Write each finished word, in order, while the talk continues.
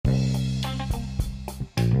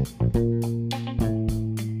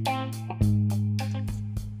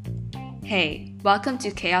Hey, welcome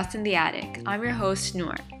to Chaos in the Attic. I'm your host,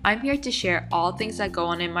 Noor. I'm here to share all things that go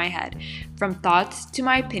on in my head, from thoughts to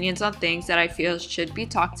my opinions on things that I feel should be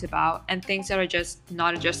talked about and things that are just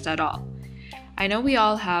not addressed at all. I know we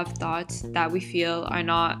all have thoughts that we feel are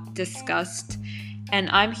not discussed, and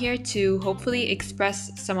I'm here to hopefully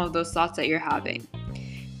express some of those thoughts that you're having.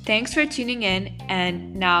 Thanks for tuning in,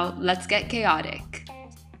 and now let's get chaotic.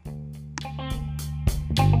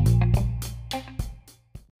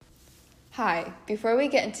 Hi, before we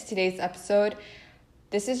get into today's episode,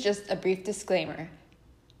 this is just a brief disclaimer.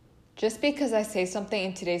 Just because I say something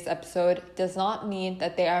in today's episode does not mean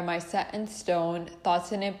that they are my set in stone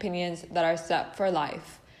thoughts and opinions that are set for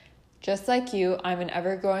life. Just like you, I'm an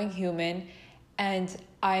ever-growing human and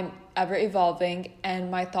I'm ever evolving, and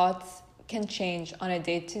my thoughts can change on a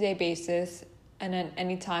day-to-day basis and at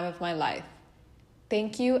any time of my life.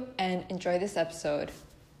 Thank you and enjoy this episode.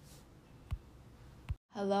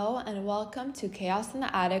 Hello and welcome to Chaos in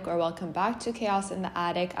the Attic, or welcome back to Chaos in the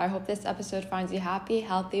Attic. I hope this episode finds you happy,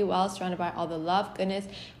 healthy, well, surrounded by all the love, goodness,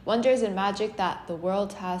 wonders, and magic that the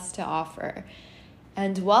world has to offer.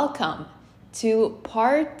 And welcome to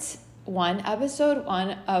part 1, episode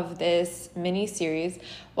 1 of this mini-series.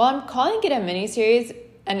 Well, I'm calling it a mini-series,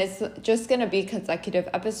 and it's just going to be consecutive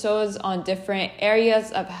episodes on different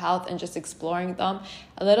areas of health and just exploring them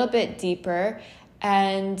a little bit deeper.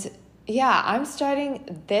 And yeah, I'm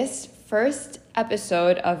starting this first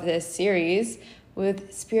episode of this series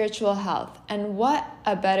with spiritual health. And what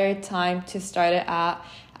a better time to start it at,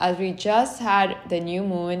 as we just had the new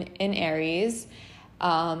moon in Aries,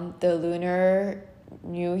 the lunar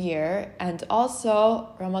new year, and also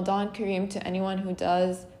Ramadan Kareem to anyone who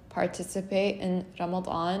does participate in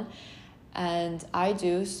Ramadan. And I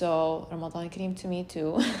do, so Ramadan Kareem to me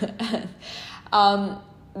too.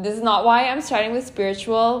 This is not why I'm starting with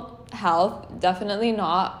spiritual health, definitely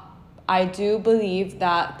not. I do believe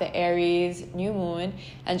that the Aries new moon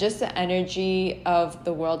and just the energy of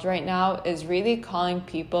the world right now is really calling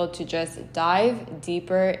people to just dive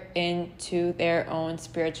deeper into their own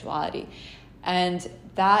spirituality. And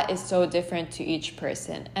that is so different to each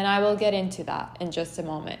person. And I will get into that in just a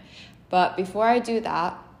moment. But before I do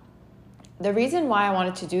that, the reason why I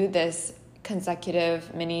wanted to do this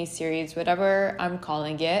consecutive mini series, whatever I'm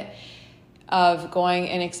calling it, of going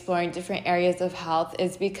and exploring different areas of health,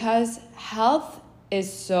 is because health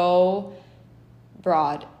is so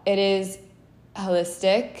broad. It is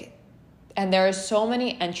holistic, and there are so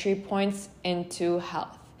many entry points into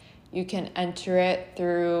health. You can enter it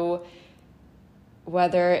through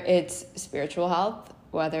whether it's spiritual health,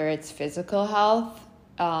 whether it's physical health,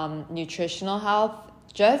 nutritional health.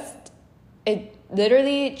 It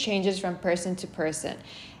literally changes from person to person.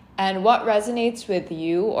 And what resonates with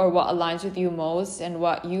you, or what aligns with you most, and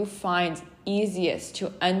what you find easiest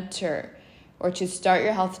to enter or to start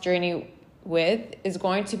your health journey with, is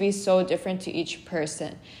going to be so different to each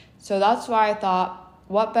person. So that's why I thought,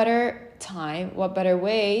 what better time, what better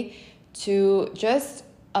way to just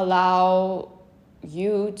allow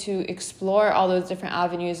you to explore all those different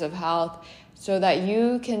avenues of health, so that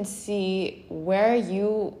you can see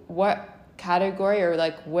what category, or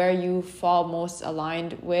like where you fall most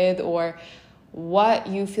aligned with, or what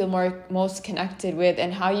you feel most connected with,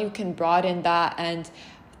 and how you can broaden that, and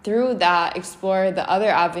through that explore the other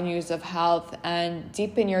avenues of health and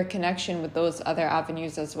deepen your connection with those other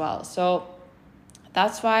avenues as well. So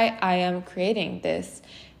that's why I am creating this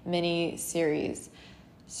mini series.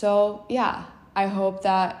 So yeah, I hope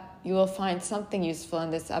that you will find something useful in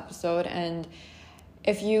this episode. And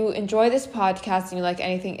if you enjoy this podcast and you like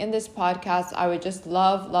anything in this podcast, I would just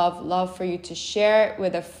love for you to share it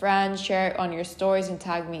with a friend, share it on your stories and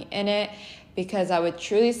tag me in it, because I would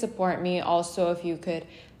truly support me. Also, if you could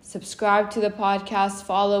subscribe to the podcast,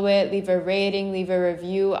 follow it, leave a rating, leave a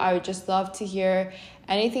review. I would just love to hear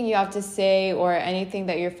anything you have to say, or anything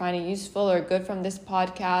that you're finding useful or good from this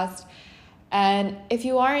podcast. And if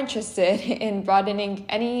you are interested in broadening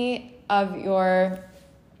any of your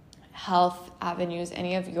health avenues,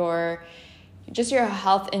 any of your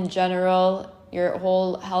health in general, your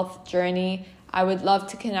whole health journey, I would love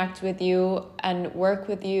to connect with you and work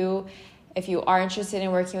with you. If you are interested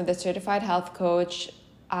in working with a certified health coach,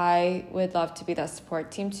 I would love to be that support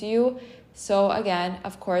team to you. So again,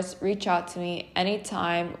 of course, reach out to me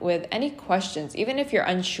anytime with any questions, even if you're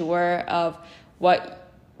unsure of what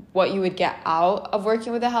you would get out of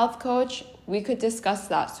working with a health coach. We could discuss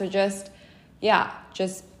that. So just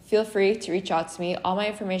feel free to reach out to me. All my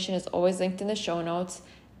information is always linked in the show notes.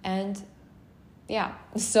 And yeah,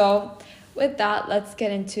 so with that, let's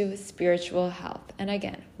get into spiritual health. And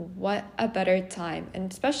again, what a better time.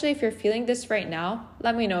 And especially if you're feeling this right now,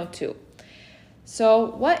 let me know too.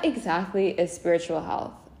 So what exactly is spiritual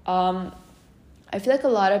health? I feel like a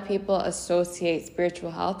lot of people associate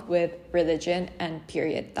spiritual health with religion and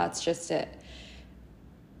period. That's just it.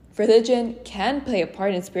 Religion can play a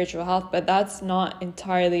part in spiritual health, but that's not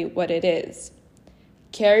entirely what it is.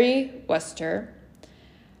 Carrie Wester,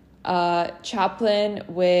 chaplain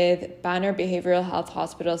with Banner Behavioral Health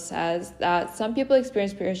Hospital, says that some people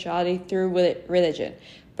experience spirituality through religion,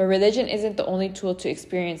 but religion isn't the only tool to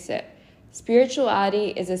experience it. Spirituality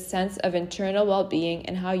is a sense of internal well-being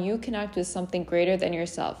and how you connect with something greater than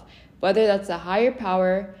yourself, whether that's a higher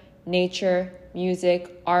power, nature,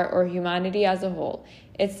 music, art, or humanity as a whole.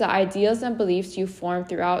 It's the ideals and beliefs you form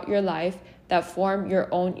throughout your life that form your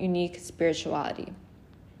own unique spirituality.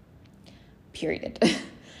 Period.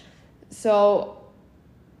 So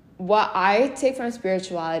what I take from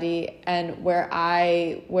spirituality and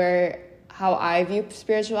how I view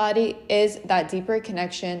spirituality is that deeper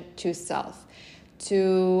connection to self,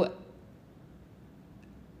 to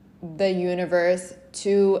the universe,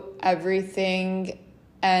 to everything,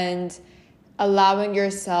 and allowing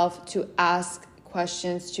yourself to ask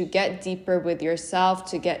questions, to get deeper with yourself,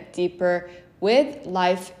 to get deeper with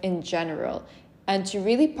life in general, and to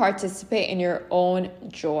really participate in your own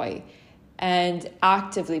joy and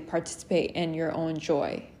actively participate in your own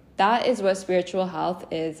joy. That is what spiritual health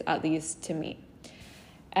is, at least to me.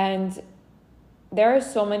 And there are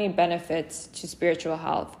so many benefits to spiritual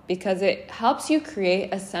health because it helps you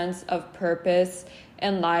create a sense of purpose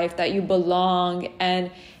in life, that you belong,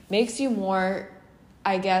 and makes you more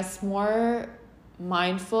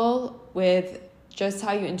mindful with just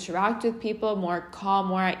how you interact with people, more calm,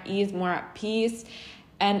 more at ease, more at peace,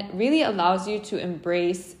 and really allows you to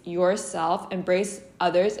embrace yourself, embrace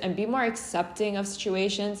others, and be more accepting of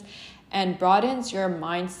situations, and broadens your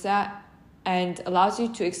mindset and allows you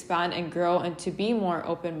to expand and grow and to be more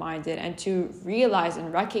open-minded and to realize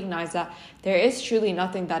and recognize that there is truly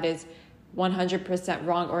nothing that is 100%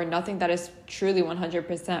 wrong or nothing that is truly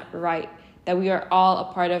 100% right, that we are all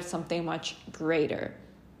a part of something much greater.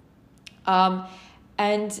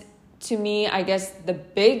 And to me, I guess the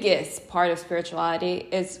biggest part of spirituality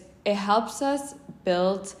is it helps us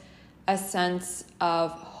build a sense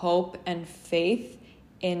of hope and faith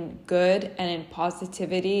in good and in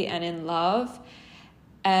positivity and in love.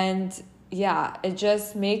 And yeah, it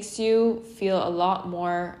just makes you feel a lot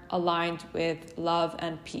more aligned with love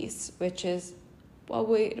and peace, which is what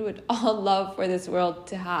we would all love for this world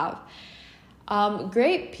to have.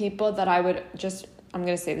 Great people that I'm going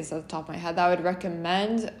to say this at the top of my head, that I would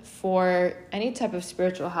recommend for any type of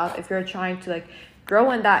spiritual health, if you're trying to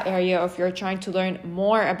grow in that area, or if you're trying to learn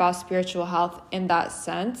more about spiritual health in that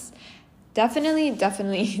sense, definitely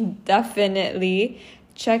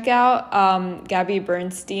check out Gabby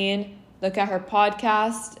Bernstein. Look at her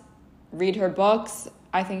podcast, read her books.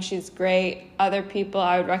 I think she's great. Other people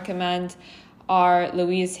I would recommend are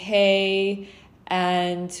Louise Hay,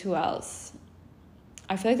 and who else?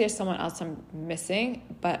 I feel like there's someone else I'm missing,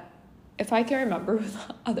 but if I can remember who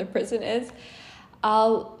the other person is,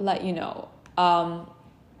 I'll let you know.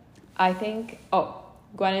 I think,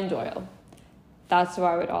 Glennon Doyle. That's who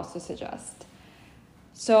I would also suggest.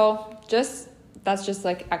 So that's just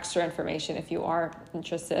extra information if you are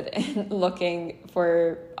interested in looking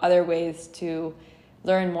for other ways to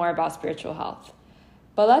learn more about spiritual health.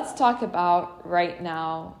 But let's talk about right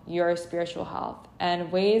now your spiritual health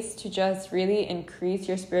and ways to just really increase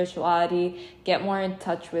your spirituality, get more in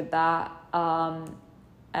touch with that,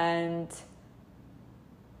 and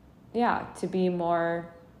to be more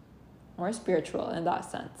spiritual in that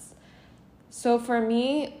sense. So for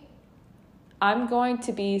me, I'm going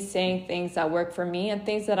to be saying things that work for me and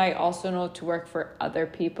things that I also know to work for other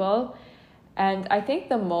people. And I think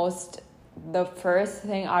the first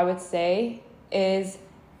thing I would say is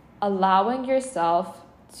allowing yourself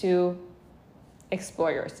to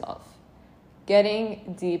explore yourself,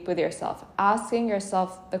 getting deep with yourself, asking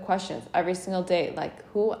yourself the questions every single day, like,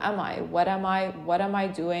 who am I? What am I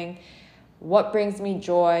doing? What brings me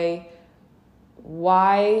joy?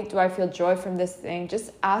 Why do I feel joy from this thing?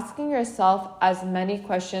 Just asking yourself as many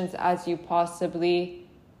questions as you possibly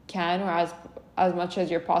can, or as much as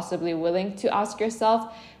you're possibly willing to ask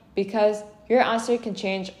yourself, because your answer can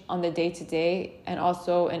change on the day-to-day and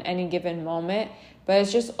also in any given moment, but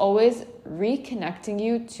it's just always reconnecting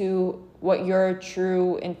you to what your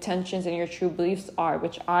true intentions and your true beliefs are,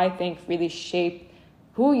 which I think really shape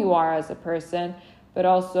who you are as a person, but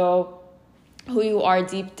also who you are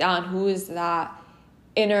deep down. Who is that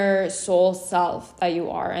inner soul self that you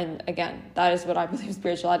are. And again, that is what I believe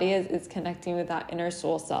spirituality is connecting with that inner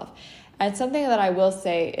soul self. And something that I will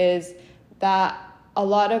say is that a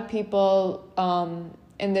lot of people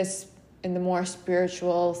in the more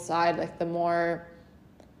spiritual side, like the more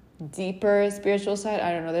deeper spiritual side,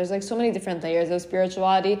 I don't know, there's like so many different layers of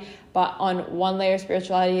spirituality, but on one layer of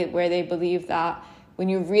spirituality where they believe that when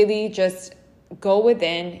you really just go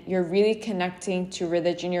within, you're really connecting to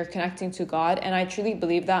religion, you're connecting to God. And I truly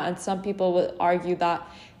believe that. And some people will argue that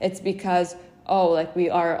it's because, like we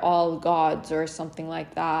are all gods or something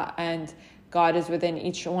like that, and God is within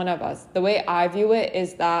each one of us. The way I view it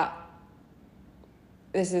is that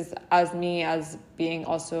this is as me as being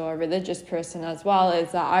also a religious person as well,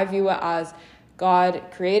 is that I view it as God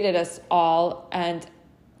created us all, and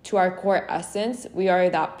to our core essence, we are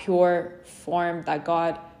that pure form that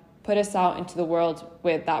God put us out into the world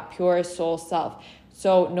with, that pure soul self.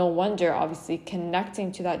 So no wonder, obviously,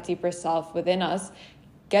 connecting to that deeper self within us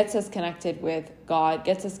gets us connected with God,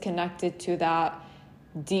 gets us connected to that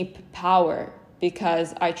deep power,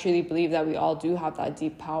 because I truly believe that we all do have that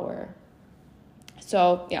deep power.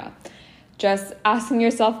 So yeah, just asking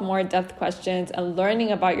yourself more depth questions and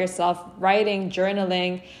learning about yourself, writing,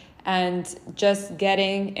 journaling, and just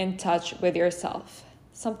getting in touch with yourself.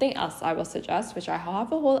 Something else I will suggest, which I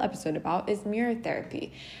have a whole episode about, is mirror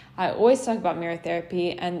therapy. I always talk about mirror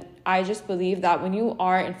therapy, and I just believe that when you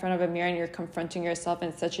are in front of a mirror and you're confronting yourself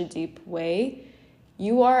in such a deep way,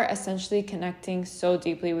 you are essentially connecting so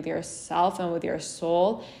deeply with yourself and with your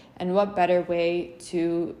soul. And what better way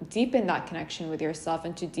to deepen that connection with yourself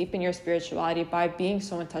and to deepen your spirituality by being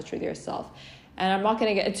so in touch with yourself. And I'm not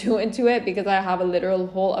going to get too into it because I have a literal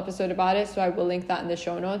whole episode about it, so I will link that in the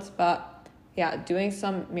show notes. But yeah, doing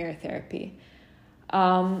some mirror therapy.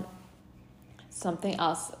 Something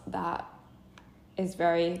else that is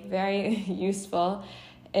very, very useful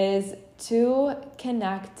is to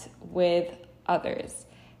connect with others,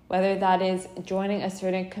 whether that is joining a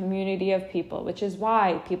certain community of people, which is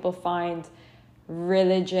why people find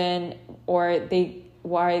religion, or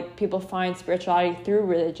why people find spirituality through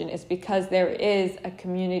religion, is because there is a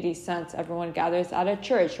community sense. Everyone gathers at a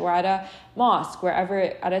church or at a mosque, wherever,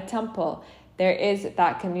 at a temple. There is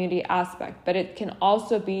that community aspect, but it can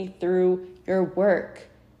also be through your work,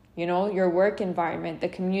 your work environment, the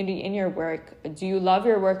community in your work. Do you love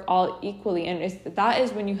your work all equally? And that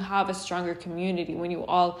is when you have a stronger community, when you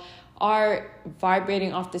all are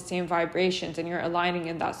vibrating off the same vibrations and you're aligning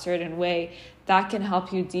in that certain way. That can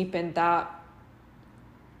help you deepen that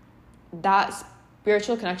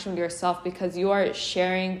spiritual connection with yourself, because you are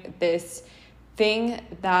sharing this thing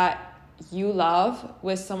that you love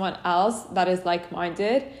with someone else that is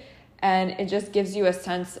like-minded, and it just gives you a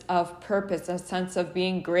sense of purpose, a sense of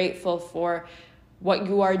being grateful for what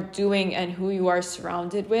you are doing and who you are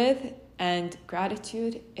surrounded with. And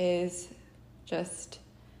gratitude is just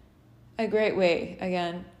a great way,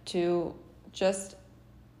 again, to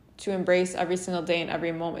embrace every single day and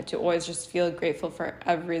every moment, to always just feel grateful for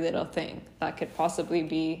every little thing that could possibly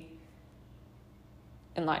be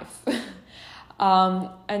in life.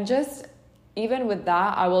 And just even with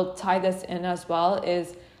that, I will tie this in as well,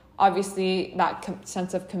 is obviously that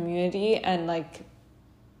sense of community and like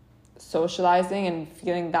socializing and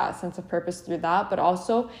feeling that sense of purpose through that, but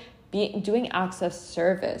also doing acts of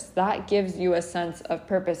service. That gives you a sense of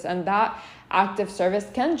purpose, and that act of service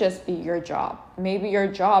can just be your job. Maybe your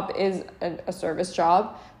job is a service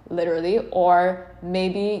job, literally, or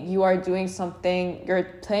maybe you are doing something,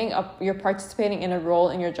 you're participating in a role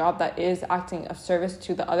in your job that is acting of service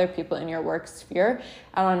to the other people in your work sphere,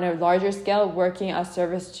 and on a larger scale, working as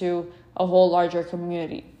service to a whole larger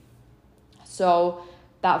community. So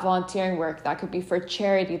that volunteering work, that could be for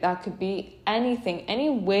charity, that could be anything, any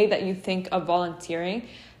way that you think of volunteering.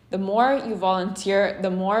 The more you volunteer,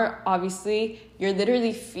 the more obviously you're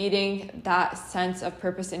literally feeding that sense of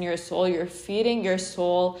purpose in your soul. You're feeding your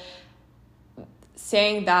soul,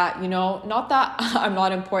 saying that, not that I'm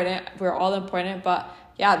not important, we're all important, but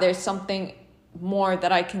yeah, there's something more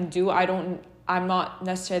that I can do. I'm not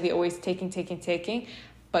necessarily always taking,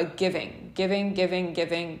 but giving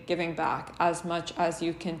back as much as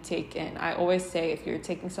you can take in. I always say, if you're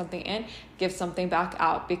taking something in, give something back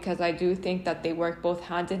out, because I do think that they work both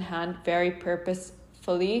hand in hand, very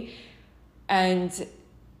purposefully. And,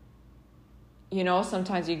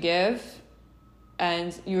 sometimes you give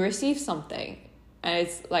and you receive something. And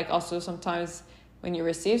it's like also sometimes when you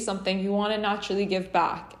receive something, you want to naturally give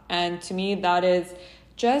back. And to me, that is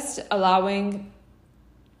just allowing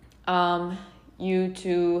you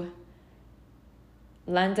to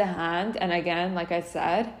lend a hand. And again, like I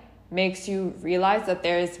said, makes you realize that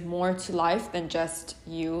there is more to life than just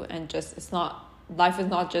you, and just life is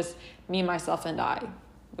not just me, myself, and I,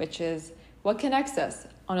 which is what connects us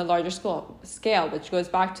on a larger scale, which goes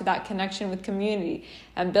back to that connection with community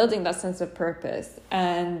and building that sense of purpose.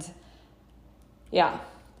 And yeah,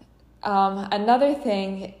 another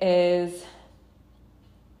thing is,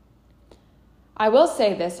 I will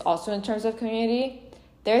say this also in terms of community,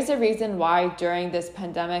 there's a reason why during this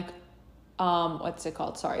pandemic,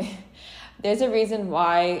 there's a reason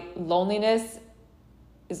why loneliness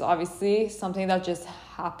is obviously something that just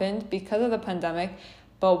happened because of the pandemic,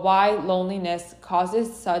 but why loneliness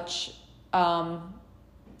causes such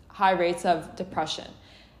high rates of depression.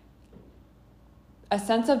 A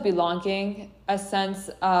sense of belonging, a sense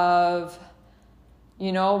of,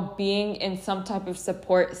 being in some type of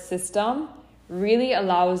support system really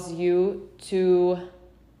allows you to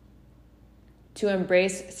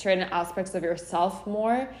embrace certain aspects of yourself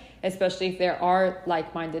more, especially if there are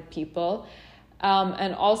like-minded people.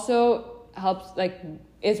 And also helps,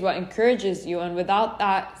 is what encourages you. And without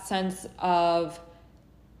that sense of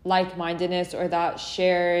like-mindedness, or that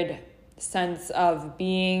shared sense of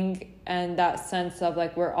being, and that sense of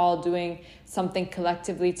we're all doing something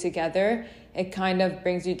collectively together, it kind of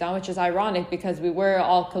brings you down, which is ironic because we were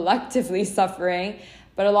all collectively suffering,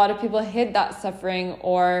 but a lot of people hid that suffering,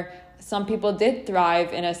 or some people did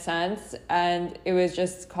thrive in a sense, and it was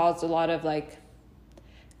just caused a lot of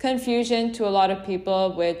confusion to a lot of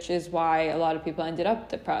people, which is why a lot of people ended up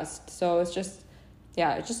depressed. So it's just,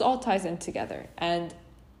 it just all ties in together. And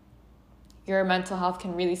your mental health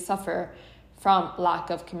can really suffer from lack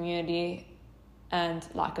of community and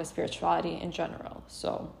lack of spirituality in general.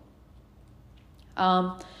 So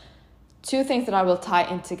two things that I will tie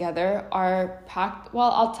in together are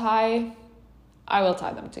I will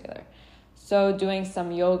tie them together. So doing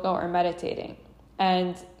some yoga or meditating,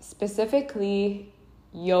 and specifically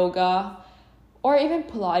yoga or even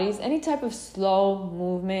Pilates, any type of slow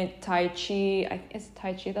movement, Tai Chi, is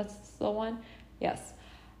Tai Chi, that's the slow one? Yes.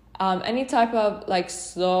 Any type of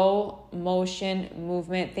slow motion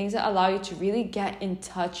movement, things that allow you to really get in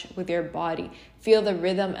touch with your body, feel the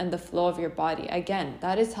rhythm and the flow of your body. Again,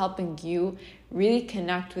 that is helping you really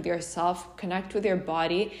connect with yourself, connect with your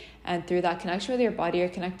body, and through that connection with your body, you're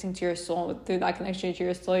connecting to your soul. Through that connection to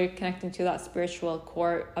your soul, you're connecting to that spiritual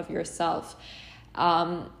core of yourself.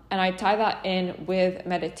 And I tie that in with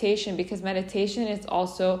meditation, because meditation is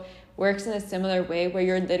also works in a similar way, where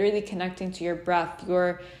you're literally connecting to your breath.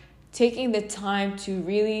 You're taking the time to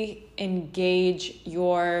really engage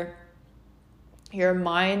your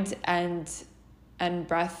mind and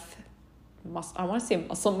breath. I want to say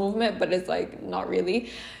muscle movement, but it's not really.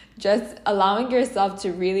 Just allowing yourself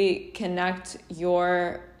to really connect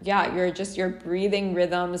your breathing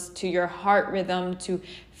rhythms to your heart rhythm, to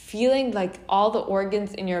feeling all the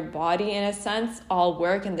organs in your body, in a sense, all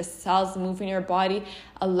work and the cells move in your body,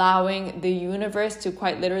 allowing the universe to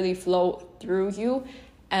quite literally flow through you.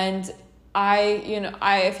 And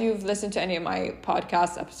if you've listened to any of my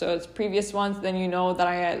podcast episodes, previous ones, then you know that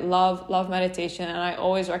I love meditation, and I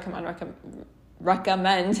always recommend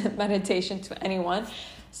meditation to anyone.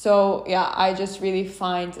 So I just really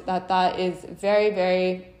find that is very,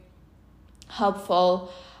 very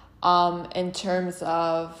helpful in terms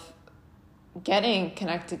of getting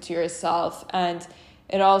connected to yourself. And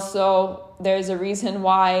it also, there's a reason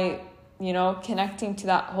why, connecting to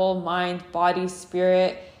that whole mind, body,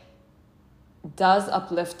 spirit does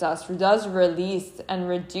uplift us, does release and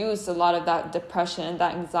reduce a lot of that depression and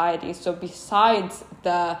that anxiety. So besides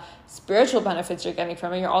the spiritual benefits you're getting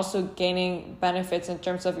from it, you're also gaining benefits in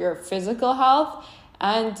terms of your physical health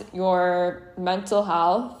and your mental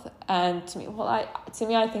health. And to me,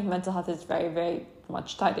 I think mental health is very, very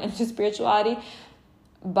much tied into spirituality.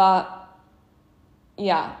 But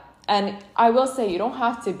and I will say, you don't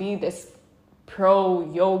have to be this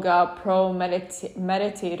pro yoga, pro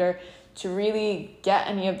meditator to really get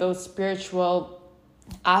any of those spiritual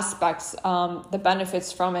aspects, the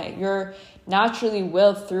benefits from it. You're naturally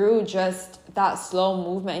will through just that slow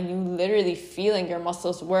movement, and you literally feeling your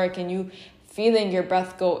muscles work, and you feeling your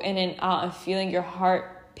breath go in and out, and feeling your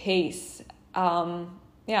heart pace. I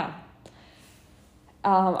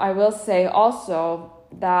will say also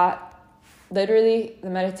that literally the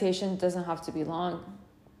meditation doesn't have to be long.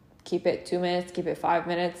 Keep it 2 minutes, keep it 5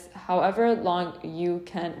 minutes, however long you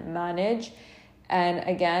can manage. And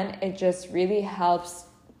again, it just really helps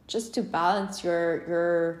just to balance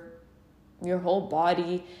your whole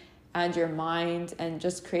body and your mind, and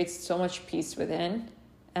just creates so much peace within.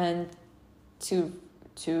 And to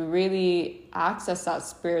really access that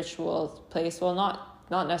spiritual place, well,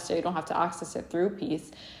 not necessarily, you don't have to access it through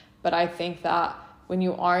peace, But I think that when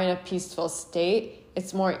you are in a peaceful state,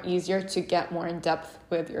 it's more easier to get more in depth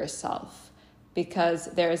with yourself, because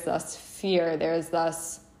there's less fear, there's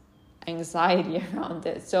less anxiety around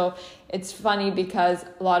it. So it's funny because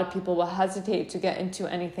a lot of people will hesitate to get into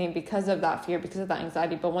anything because of that fear, because of that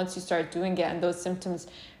anxiety. But once you start doing it and those symptoms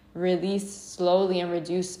release slowly and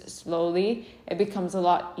reduce slowly, it becomes a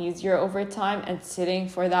lot easier over time. And sitting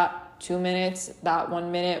for that 2 minutes, that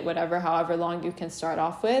 1 minute, whatever, however long you can start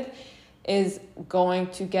off with, is going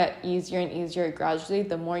to get easier and easier gradually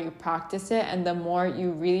the more you practice it and the more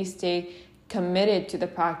you really stay committed to the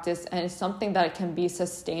practice. And it's something that can be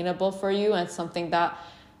sustainable for you and something that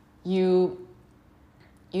you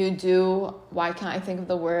do, why can't I think of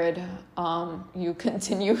the word, you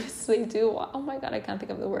continuously do, oh my god, I can't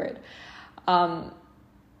think of the word,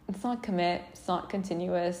 it's not commit, it's not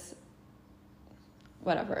continuous,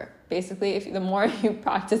 whatever. Basically, if the more you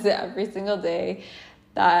practice it every single day,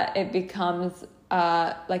 that it becomes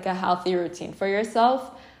like a healthy routine for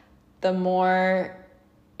yourself, the more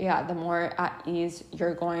at ease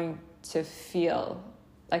you're going to feel.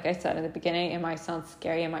 Like I said in the beginning, it might sound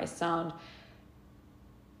scary, it might sound,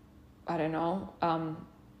 I don't know,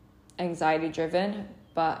 anxiety driven,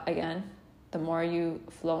 but again, the more you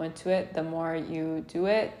flow into it, the more you do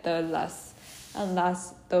it, the less and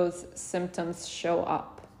less those symptoms show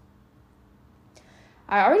up.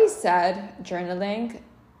 I already said journaling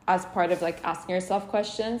as part of like asking yourself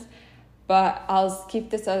questions, but I'll keep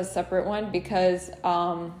this as a separate one because,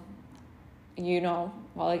 again,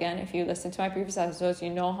 if you listen to my previous episodes, you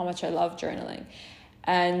know how much I love journaling.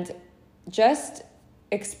 And just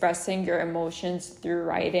expressing your emotions through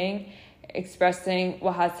writing, expressing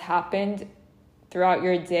what has happened throughout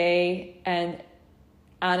your day and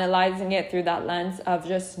analyzing it through that lens of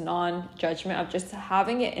just non-judgment, of just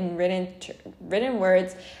having it in written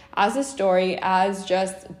words as a story, as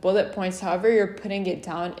just bullet points, however you're putting it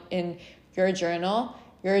down in your journal.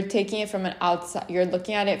 You're taking it from you're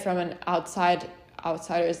looking at it from an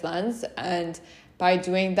outsider's lens. And by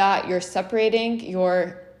doing that, you're separating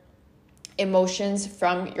your emotions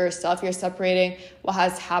from yourself. You're separating what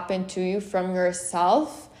has happened to you from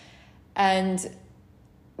yourself. And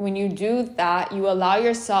when you do that, you allow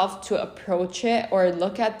yourself to approach it or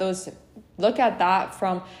look at that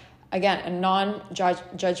from, again, a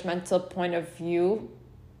non-judgmental point of view.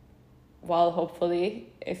 Well, hopefully,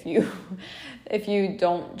 if you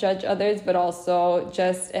don't judge others, but also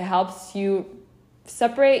just it helps you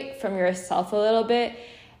separate from yourself a little bit.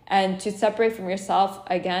 And to separate from yourself,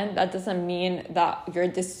 again, that doesn't mean that you're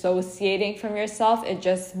dissociating from yourself. It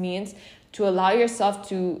just means to allow yourself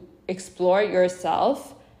to explore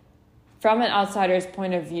yourself from an outsider's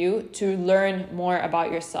point of view, to learn more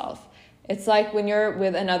about yourself. It's like when you're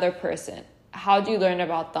with another person. How do you learn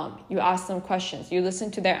about them? You ask them questions. You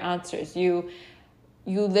listen to their answers. You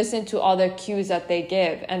listen to all the cues that they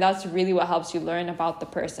give. And that's really what helps you learn about the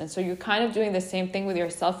person. So you're kind of doing the same thing with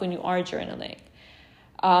yourself when you are journaling.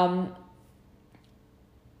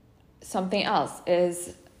 Something else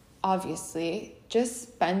is obviously just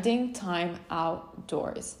spending time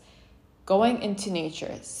outdoors. Going into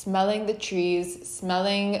nature, smelling the trees,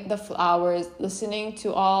 smelling the flowers, listening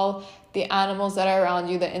to all the animals that are around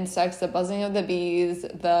you, the insects, the buzzing of the bees,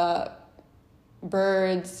 the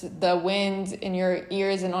birds, the wind in your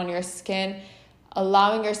ears and on your skin,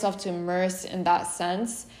 allowing yourself to immerse in that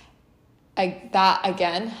sense. That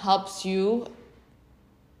again helps you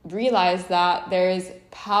realize that there's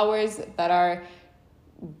powers that are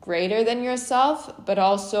greater than yourself, but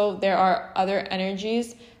also there are other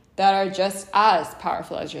energies that are just as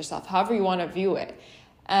powerful as yourself, however you want to view it.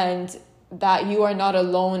 And that you are not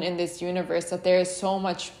alone in this universe, that there is so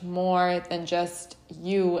much more than just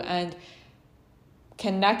you, and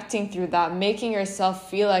connecting through that, making yourself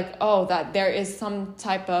feel like, that there is some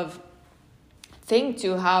type of thing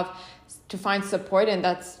to find support in,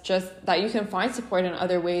 that's just that you can find support in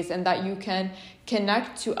other ways, and that you can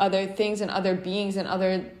connect to other things and other beings and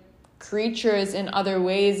other creatures in other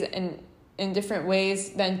ways and in different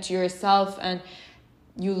ways than to yourself. And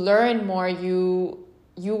you learn more, you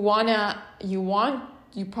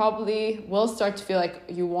probably will start to feel like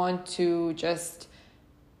you want to just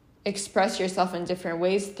express yourself in different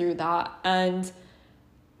ways through that. And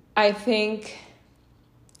I think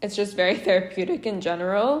it's just very therapeutic in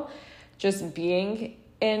general, just being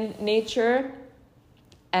in nature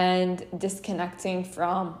and disconnecting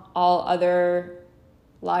from all other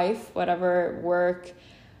life, whatever, work,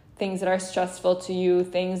 things that are stressful to you,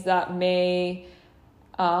 things that may,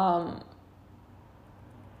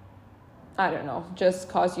 just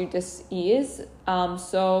cause you dis-ease.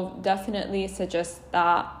 So definitely suggest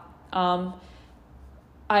that.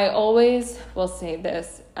 I always will say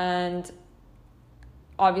this, and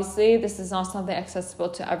obviously this is not something accessible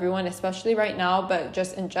to everyone, especially right now, but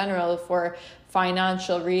just in general for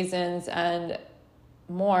financial reasons and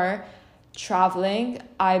more, traveling.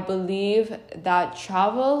 I believe that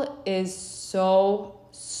travel is so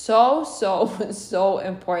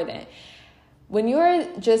important. When you are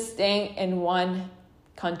just staying in one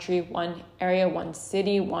country, one area, one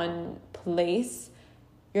city, one place,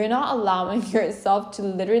 you're not allowing yourself to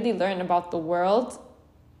literally learn about the world.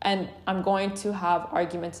 And I'm going to have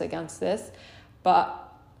arguments against this,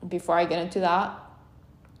 but before I get into that,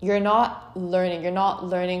 you're not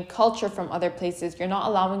learning culture from other places. You're not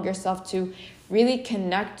allowing yourself to really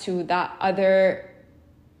connect to other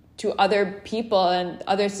people and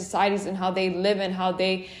other societies and how they live and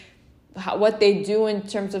what they do in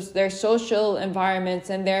terms of their social environments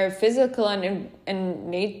and their physical and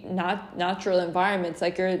natural environments.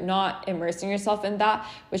 Like, you're not immersing yourself in that,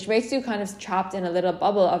 which makes you kind of trapped in a little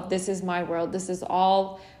bubble of, this is my world, this is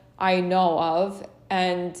all I know of.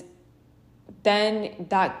 And then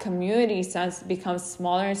that community sense becomes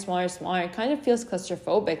smaller and smaller and smaller. It kind of feels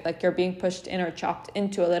claustrophobic, like you're being pushed in or trapped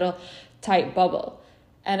into a little tight bubble.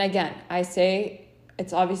 And again, I say,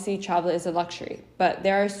 it's obviously travel is a luxury, but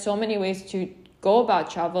there are so many ways to go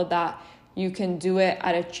about travel that you can do it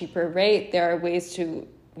at a cheaper rate. There are ways to,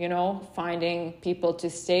 finding people to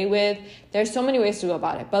stay with. There's so many ways to go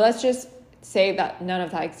about it, but let's just say that none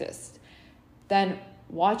of that exists. Then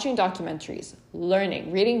watching documentaries,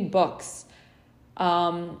 learning, reading books,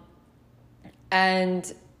 and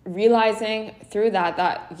realizing through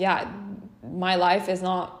that my life is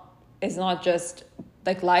not just,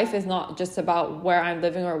 like, life is not just about where I'm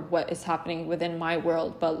living or what is happening within my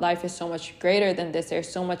world, but life is so much greater than this. There's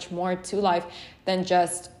so much more to life than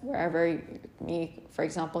just wherever for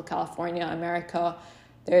example, California, America.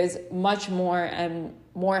 There's much more and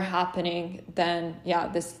more happening than,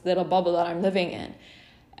 this little bubble that I'm living in.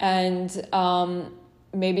 And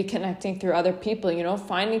maybe connecting through other people,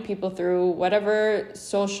 finding people through whatever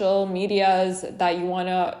social medias that you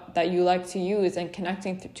like to use, and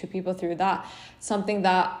connecting to people through that. Something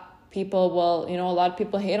that people will, a lot of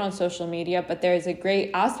people hate on social media, but there's a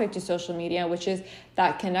great aspect to social media, which is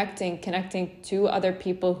that connecting to other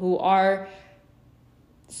people who are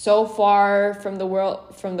so far in the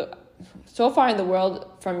world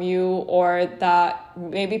from you, or that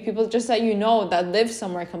maybe people just that that live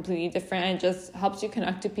somewhere completely different, and just helps you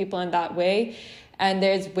connect to people in that way. And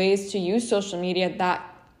there's ways to use social media that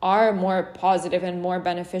are more positive and more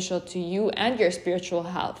beneficial to you and your spiritual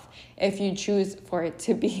health, if you choose for it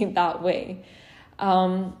to be that way.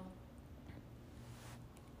 I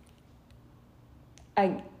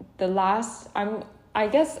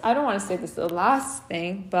guess I don't want to say this is the last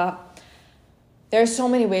thing, but there's so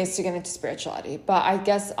many ways to get into spirituality. But I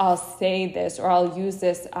guess I'll say this, or I'll use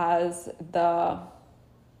this as the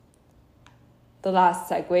last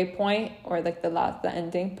segue point, or like the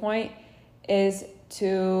ending point, is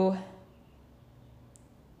to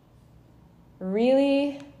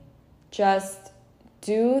really just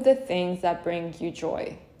do the things that bring you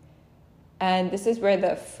joy. And this is where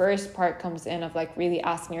the first part comes in, of like really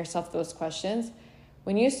asking yourself those questions.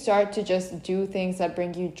 When you start to just do things that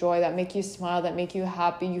bring you joy, that make you smile, that make you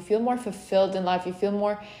happy, you feel more fulfilled in life, you feel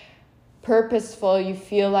more purposeful, you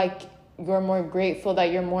feel like you're more grateful, that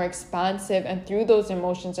you're more expansive. And through those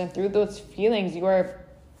emotions and through those feelings, you are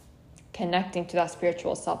connecting to that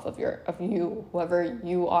spiritual self of you, whoever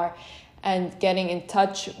you are, and getting in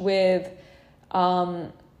touch with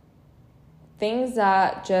things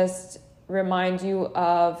that just remind you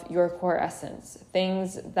of your core essence,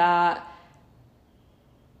 things that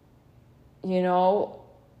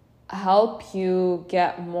help you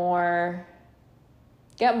get more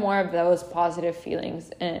of those positive feelings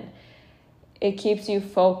in. It keeps you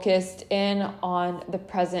focused in on the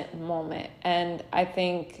present moment. And I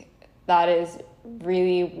think that is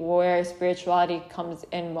really where spirituality comes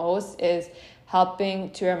in most, is helping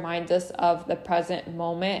to remind us of the present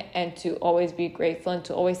moment, and to always be grateful, and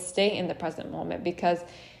to always stay in the present moment, because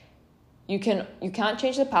you can't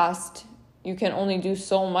change the past. You can only do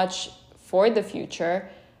so much for the future,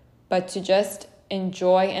 but to just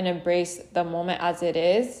enjoy and embrace the moment as it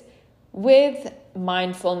is, with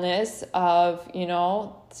mindfulness of,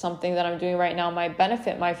 something that I'm doing right now might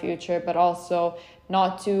benefit my future, but also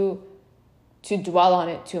not to dwell on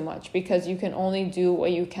it too much, because you can only do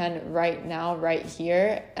what you can right now, right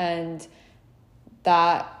here. And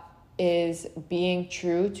that is being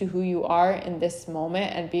true to who you are in this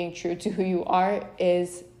moment, and being true to who you are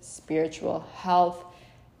is spiritual health,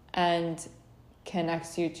 and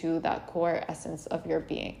connects you to that core essence of your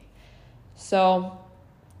being. So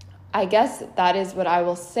I guess that is what I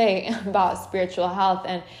will say about spiritual health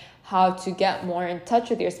and how to get more in touch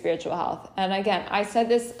with your spiritual health. And again, I said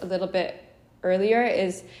this a little bit earlier,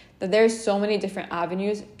 is that there's so many different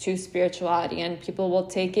avenues to spirituality, and people will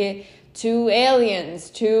take it to aliens,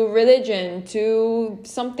 to religion, to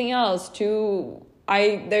something else,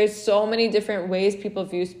 there's so many different ways people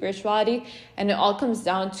view spirituality, and it all comes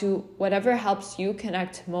down to whatever helps you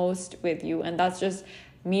connect most with you. And that's just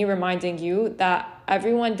me reminding you that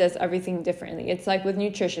everyone does everything differently. It's like with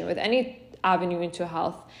nutrition, with any avenue into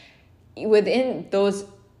health, within those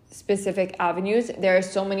specific avenues,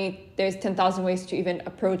 there's 10,000 ways to even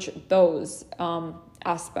approach those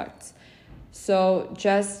aspects. So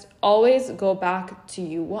just always go back to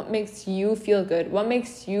you. What makes you feel good? What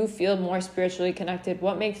makes you feel more spiritually connected?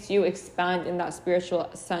 What makes you expand in that spiritual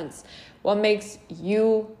sense? What makes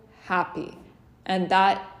you happy? And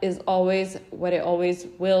that is always what it always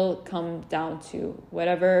will come down to.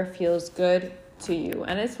 Whatever feels good to you.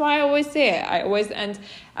 And it's why I always say it. I always end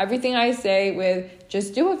everything I say with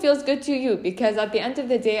just do what feels good to you, because at the end of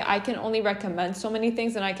the day, I can only recommend so many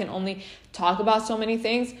things and I can only talk about so many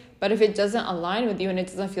things. But if it doesn't align with you and it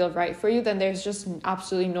doesn't feel right for you, then there's just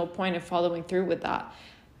absolutely no point in following through with that.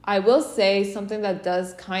 I will say something that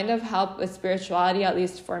does kind of help with spirituality, at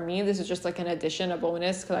least for me. This is just like an addition, a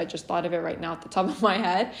bonus, because I just thought of it right now at the top of my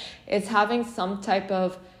head. It's having some type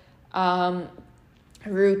of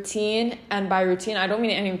routine. And by routine, I don't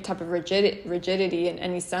mean any type of rigidity in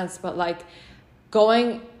any sense, but like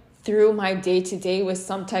going through my day-to-day with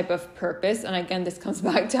some type of purpose. And again, this comes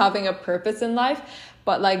back to having a purpose in life,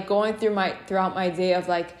 but like going throughout my day of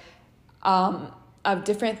like of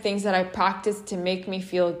different things that I practice to make me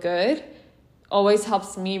feel good always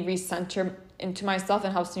helps me recenter into myself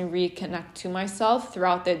and helps me reconnect to myself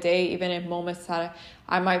throughout the day, even in moments that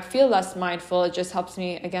I might feel less mindful. It just helps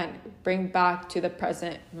me, again, bring back to the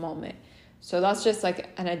present moment. So that's just like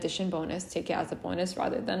an addition bonus. Take it as a bonus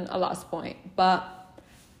rather than a last point. But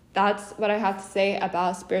that's what I have to say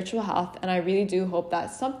about spiritual health. And I really do hope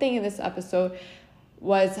that something in this episode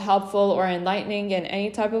was helpful or enlightening in any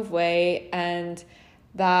type of way, and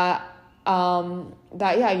that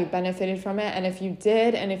you benefited from it. And if you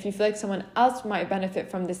did, and if you feel like someone else might benefit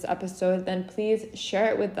from this episode, then please share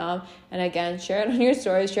it with them. And again, share it on your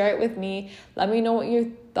stories, share it with me. Let me know what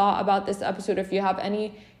you thought about this episode. If you have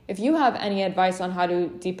any advice on how to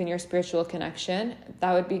deepen your spiritual connection,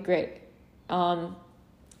 that would be great.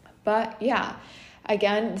 But yeah,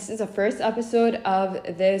 again, this is the first episode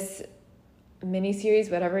of this mini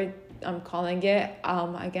series, whatever I'm calling it.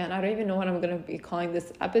 Again, I don't even know what I'm going to be calling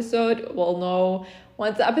this episode. We'll know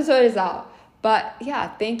once the episode is out. But yeah,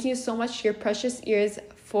 thank you so much to your precious ears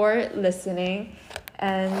for listening,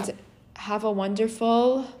 and have a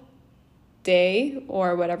wonderful day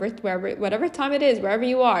or whatever time it is, wherever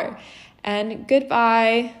you are. And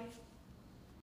goodbye.